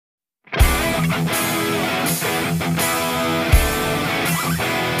Hello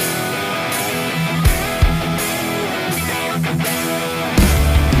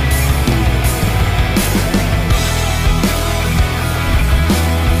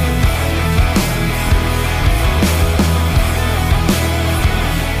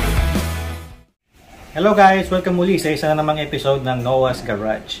guys! Welcome muli sa isa na namang episode ng Noah's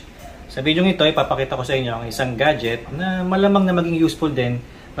Garage. Sa video ito, ipapakita ko sa inyo ang isang gadget na malamang na maging useful din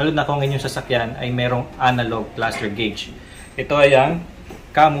lalo na kung inyong sasakyan ay merong analog cluster gauge. Ito ay ang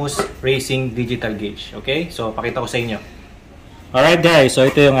Cammus Racing Digital Gauge. Okay? So, pakita ko sa inyo. Alright guys, so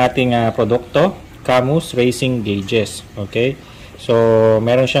ito yung ating produkto, Cammus Racing Gauges. Okay? So,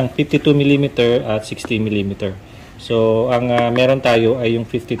 meron siyang 52mm at 60mm. So, ang meron tayo ay yung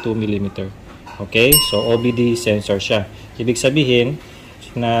 52mm. Okay, so OBD sensor siya. Ibig sabihin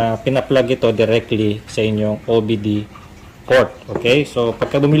na pina-plug ito directly sa inyong OBD port. Okay, so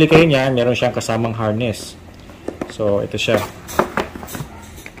pagka bumili kayo niyan, meron siyang kasamang harness. So ito siya.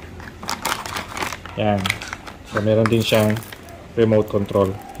 Yan. So meron din siyang remote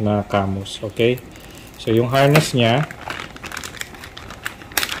control na Cammus. Okay, so yung harness niya,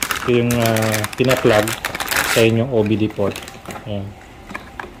 ito yung pina-plug sa inyong OBD port. Yan.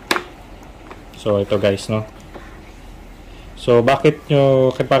 So ito guys, no. So bakit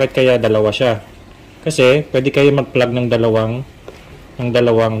kaya dalawa siya? Kasi pwede kayo mag-plug ng dalawang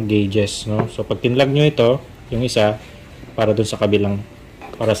gauges, no. So pag tinlug nyo ito, yung isa para dun sa kabilang,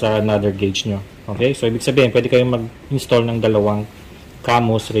 para sa another gauge nyo. Okay? So ibig sabihin, pwede kayo mag-install ng dalawang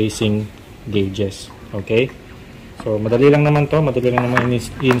Cammus Racing gauges. Okay? So madali lang naman to, madali lang naman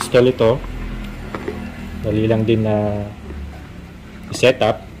i-install ito. Dali lang din na i-set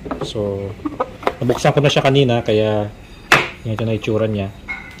up. So nabuksan ko na siya kanina, kaya ito na itsura niya.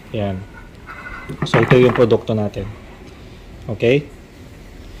 Yan. So ito yung produkto natin. Okay?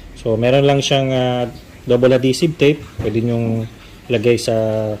 So meron lang siyang double adhesive tape. Pwede nyong lagay sa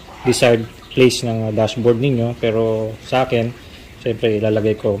desired place ng dashboard ninyo. Pero sa akin, syempre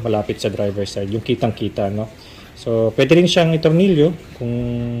ilalagay ko malapit sa driver's side. Yung kitang-kita, no? So pwede rin siyang itornilyo kung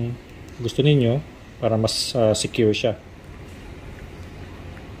gusto ninyo para mas secure siya.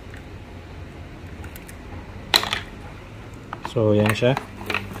 So, yan siya.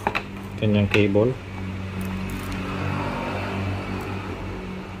 Kanyang cable.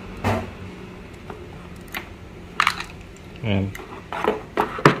 Ayan.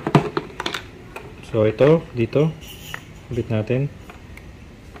 So, ito, dito. Ulit natin.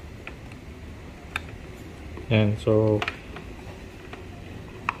 Ayan. So,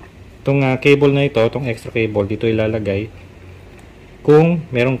 itong cable na ito, itong extra cable, dito ilalagay kung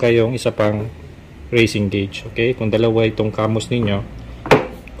meron kayong isa pang racing gauge. Okay? Kung dalawa itong Cammus ninyo,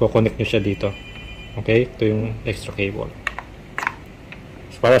 kukonect nyo siya dito. Okay? Ito yung extra cable.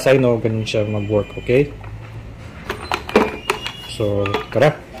 So, para sa inyo, ganun siya mag-work. Okay? So,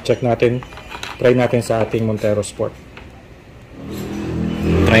 tara. Check natin. Try natin sa ating Montero Sport.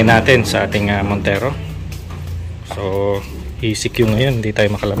 Try natin sa ating Montero. So, ECQ ngayon. Hindi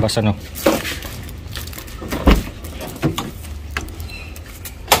tayo makalabas. Ano?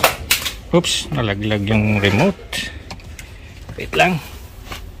 Oops, nalaglag yung remote. Wait lang.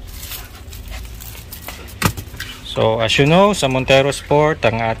 So, as you know, sa Montero Sport,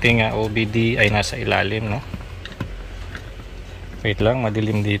 ang ating OBD ay nasa ilalim, no? Wait lang,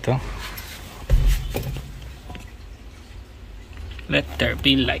 madilim dito. Let there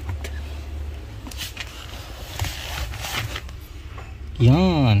be light.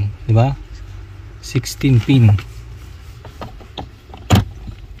 Yan, di ba? 16 pin.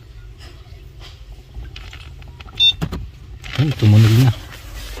 Tumunog na.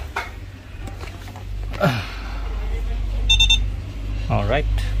 Alright.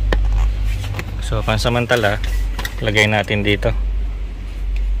 So, pansamantala, lagay natin dito.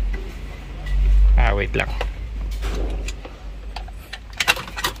 Wait lang.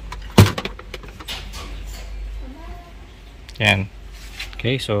 Yan.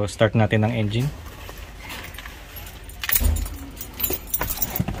 Okay, so start natin ang engine.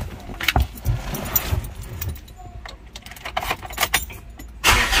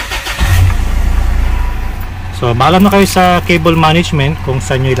 So, bahala na kayo sa cable management kung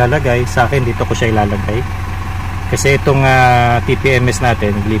saan nyo ilalagay. Sa akin, dito ko siya ilalagay. Kasi itong TPMS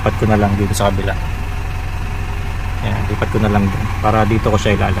natin, lipat ko na lang dito sa kabila. Yan, lipat ko na lang dun. Para dito ko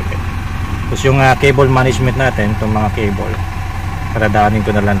siya ilalagay. Tapos yung cable management natin, itong mga cable, paradaanin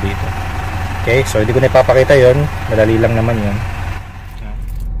ko na lang dito. Okay, so hindi ko na ipapakita yun. Madali lang naman yun.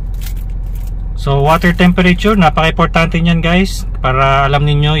 So water temperature, napaka-importante niyan guys, para alam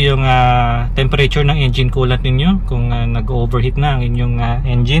niyo yung temperature ng engine coolant ninyo kung nag-overheat na ang inyong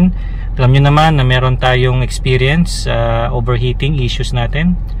engine. Alam nyo naman na meron tayong experience sa overheating issues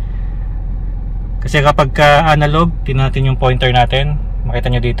natin. Kasi kapag analog, tingnan natin yung pointer natin.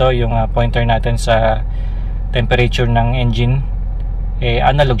 Makita nyo dito yung pointer natin sa temperature ng engine.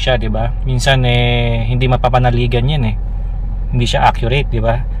 Analog siya, di ba? Minsan hindi mapapanaligan yan Hindi siya accurate, di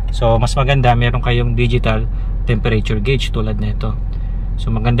ba? So mas maganda meron kayong digital temperature gauge tulad nito.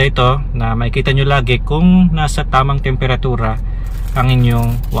 So maganda ito na makikita nyo lagi kung nasa tamang temperatura ang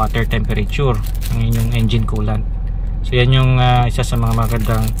inyong water temperature, ang inyong engine coolant. So yan yung isa sa mga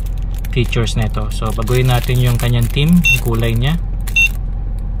magandang features nito. So baguhin natin yung kanyang theme, yung kulay niya.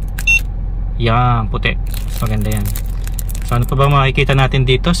 Yan, puti. Mas maganda yan. So ano pa ba makikita natin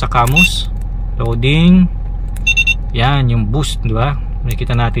dito sa Cammus? Loading. Yan, yung boost, di ba?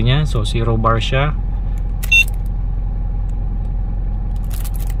 Makikita natin yan. So 0 bar siya.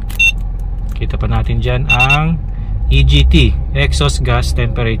 Kita pa natin dyan ang EGT, exhaust gas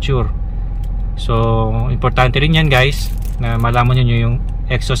temperature. So importante rin yan guys, na malaman nyo yung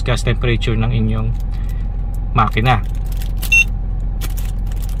exhaust gas temperature ng inyong makina.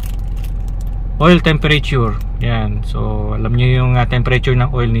 Oil temperature, yan. So alam nyo yung temperature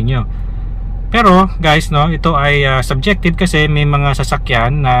ng oil ninyo. Pero guys, no, ito ay subjective kasi may mga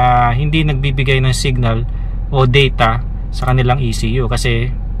sasakyan na hindi nagbibigay ng signal o data sa kanilang ECU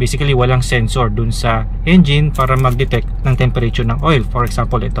kasi basically walang sensor dun sa engine para mag-detect ng temperature ng oil. For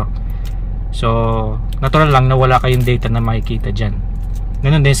example, ito. So natural lang na wala kayong data na makikita dyan.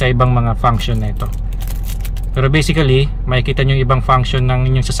 Ganun din sa ibang mga function na ito. Pero basically makikita nyo yung ibang function ng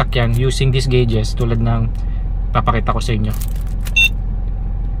inyong sasakyan using these gauges tulad ng papakita ko sa inyo.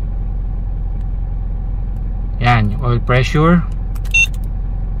 Yan, yung oil pressure,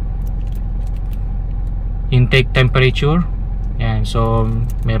 intake temperature. Yan, so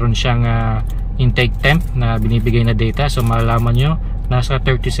meron siyang intake temp na binibigay na data. So malalaman nyo nasa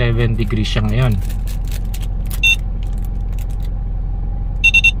 37 degrees siya ngayon.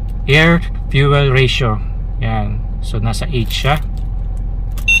 Air fuel ratio, yan, so nasa 8 siya.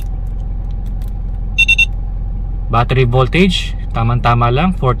 Battery voltage, tamang-tama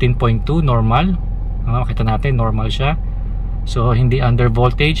lang, 14.2 normal. Makita natin normal siya. So hindi under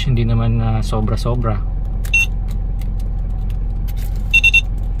voltage, hindi naman sobra-sobra.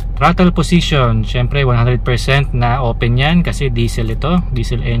 Throttle position, syempre 100% na open yan kasi diesel ito,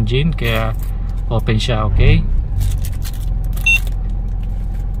 diesel engine, kaya open siya, okay?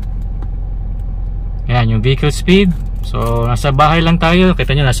 Yan, yung vehicle speed. So nasa bahay lang tayo,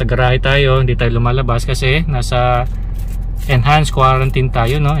 kita nyo nasa garahe tayo, hindi tayo lumalabas kasi nasa enhanced quarantine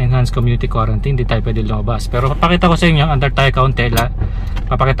tayo, no? Enhanced community quarantine, hindi tayo pwede lumabas. Pero papakita ko sa inyo, under tayo kaunti,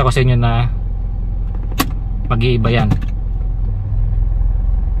 papakita ko sa inyo na mag-iiba yan.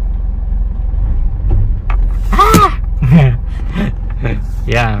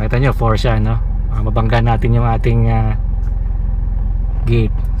 Yan, kita nyo, 4 siya, no? Mabangga natin yung ating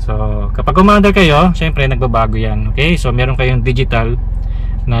gate. So kapag commander kayo, syempre nagbabago yan, okay? So meron kayong digital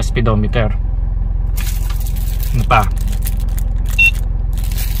na speedometer. Ano pa?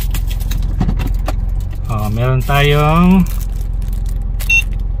 Meron tayong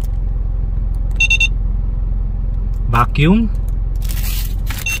vacuum,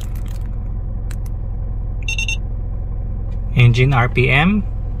 engine RPM,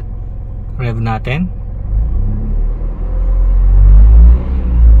 rev natin.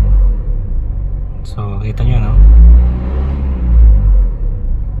 So kita nyo, no?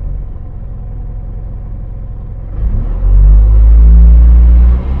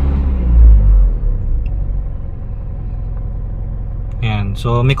 Yan,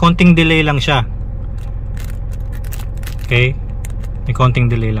 so may konting delay lang siya. Okay, may konting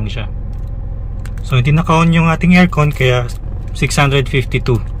delay lang siya. So hindi naka-on yung ating aircon kaya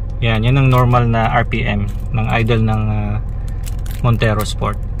 652. Yan ang normal na RPM ng idle ng Montero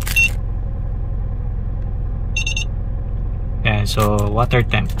Sport. Yan, so water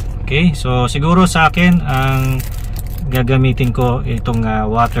temp. Okay, so siguro sa akin ang gagamitin ko itong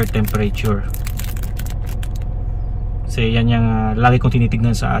water temperature. Kasi yan yung lagi kong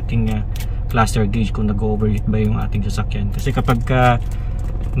tinitignan sa ating cluster gauge kung nag-overheat ba yung ating sasakyan. Kasi kapag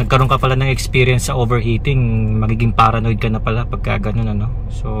nagkaroon ka pala ng experience sa overheating, magiging paranoid ka na pala pagka ganun, ano.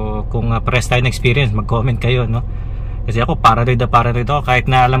 So kung pares tayo ng experience, mag-comment kayo, no. Kasi ako paranoid ako kahit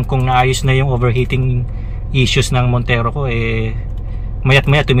na alam kong naayos na yung overheating issues ng Montero ko,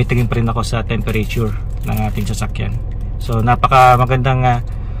 mayat maya tumitingin pa rin ako sa temperature ng ating sasakyan. So napaka magandang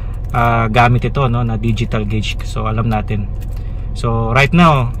gamit ito, no, na digital gauge. So alam natin. So right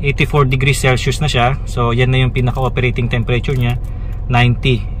now 84 degrees Celsius na siya. So yan na yung pinaka operating temperature niya,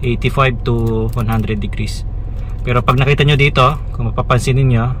 90, 85 to 100 degrees. Pero pag nakita nyo dito, kung mapapansin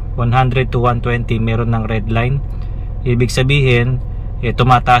niyo 100 to 120 meron ng red line. Ibig sabihin,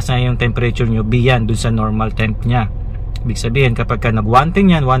 tumataas na yung temperature nyo beyond dun sa normal temp nya. Ibig sabihin, kapag ka nag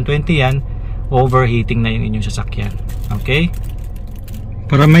 110 yan, 120 yan, overheating na yung inyong sasakyan. Okay?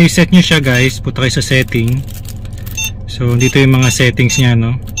 Para may set nyo siya guys, punta kayo sa setting. So dito yung mga settings nya,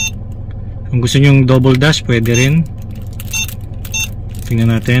 no? Kung gusto nyo yung double dash, pwede rin.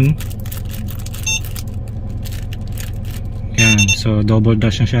 Tingnan natin. Yan, so double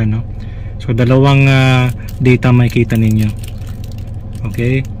dash na siya, no? So dalawang data makikita ninyo.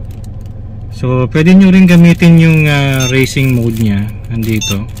 Okay? So pwede nyo rin gamitin yung racing mode nya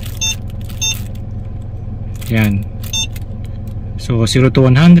nandito. Yan. So 0 to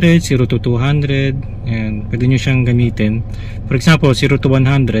 100, 0 to 200, and pwede nyo siyang gamitin. For example, 0 to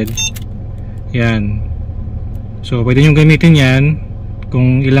 100. Yan. So pwede nyo gamitin yan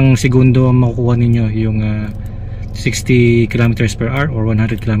kung ilang segundo ang makukuha ninyo yung 60 kilometers per hour or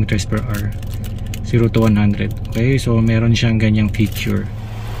 100 kilometers per hour. 0 to 100. Okay, so meron siyang ganyang feature.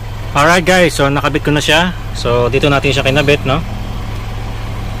 Alright guys, so nakabit ko na siya. So dito natin siya kinabit, no?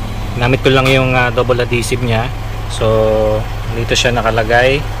 Namit ko lang yung double adhesive niya. So dito siya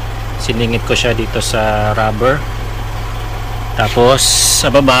nakalagay. Siningit ko siya dito sa rubber. Tapos sa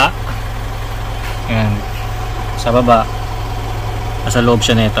baba, yan, sa baba, nasa loob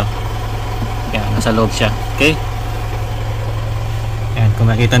siya nito. Yan, nasa loob siya. Okay? Yan, kung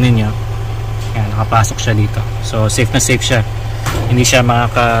makita ninyo, yan, nakapasok siya dito. So safe na safe siya. Hindi siya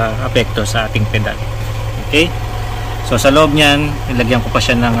makaka-apekto sa ating pedal. Okay? So sa loob niyan, nilagyan ko pa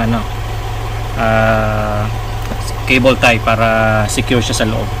siya ng cable tie para secure siya sa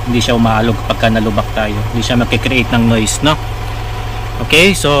loob. Hindi siya umaalog pagka nalubak tayo. Hindi siya magke-create ng noise, no?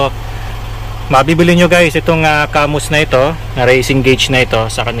 Okay, so mabibili nyo guys itong Cammus na ito, na racing gauge na ito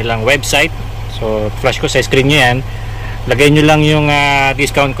sa kanilang website. So flash ko sa screen nyo yan. Lagay nyo lang yung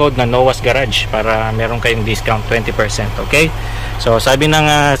discount code na Noah's Garage para meron kayong discount 20%. Okay, so sabi ng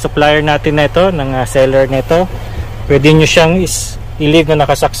supplier natin na ito, ng seller na ito, pwede nyo siyang i-leave na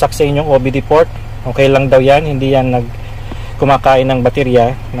nakasaksak sa inyong OBD port. Okay lang daw yan, hindi yan kumakain ng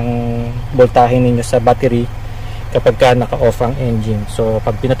baterya, ng voltahe ninyo sa battery kapag ka naka-off ang engine. So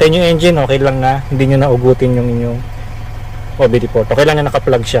pag pinatay nyo yung engine, okay lang na hindi nyo naugutin yung inyong OBD port. Okay lang na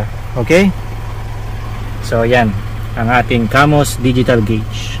naka-plug siya. Okay, so yan ang ating Cammus digital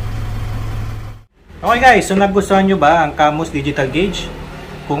gauge. Okay guys, so nagustuhan nyo ba ang Cammus digital gauge?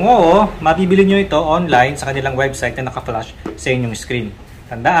 Kung oo, mabibili nyo ito online sa kanilang website na naka-flash sa inyong screen.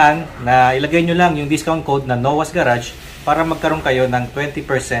 Tandaan na ilagay nyo lang yung discount code na Noah's Garage para magkaroon kayo ng 20%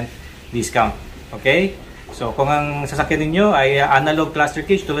 discount. Okay? So kung ang sasakyan ninyo ay analog cluster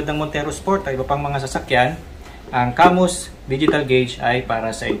gauge tulad ng Montero Sport ay iba pang mga sasakyan, ang Cammus digital gauge ay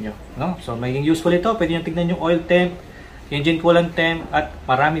para sa inyo, no? So maging useful ito. Pwede nyo tignan yung oil temp, engine coolant temp, at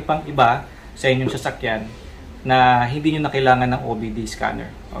marami pang iba sa inyong sasakyan na hindi nyo na kailangan ng OBD scanner.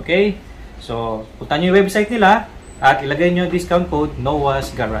 Okay? So punta nyo yung website nila at ilagay nyo discount code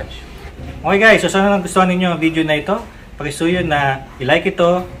Noah's Garage. Okay guys, so sana nagustuhan ninyo ang video na ito. Pakisuyo na i-like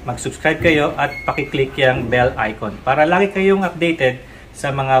ito, mag-subscribe kayo at paki-click yung bell icon para lagi kayong updated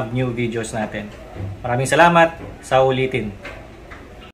sa mga new videos natin. Maraming salamat, sa ulitin.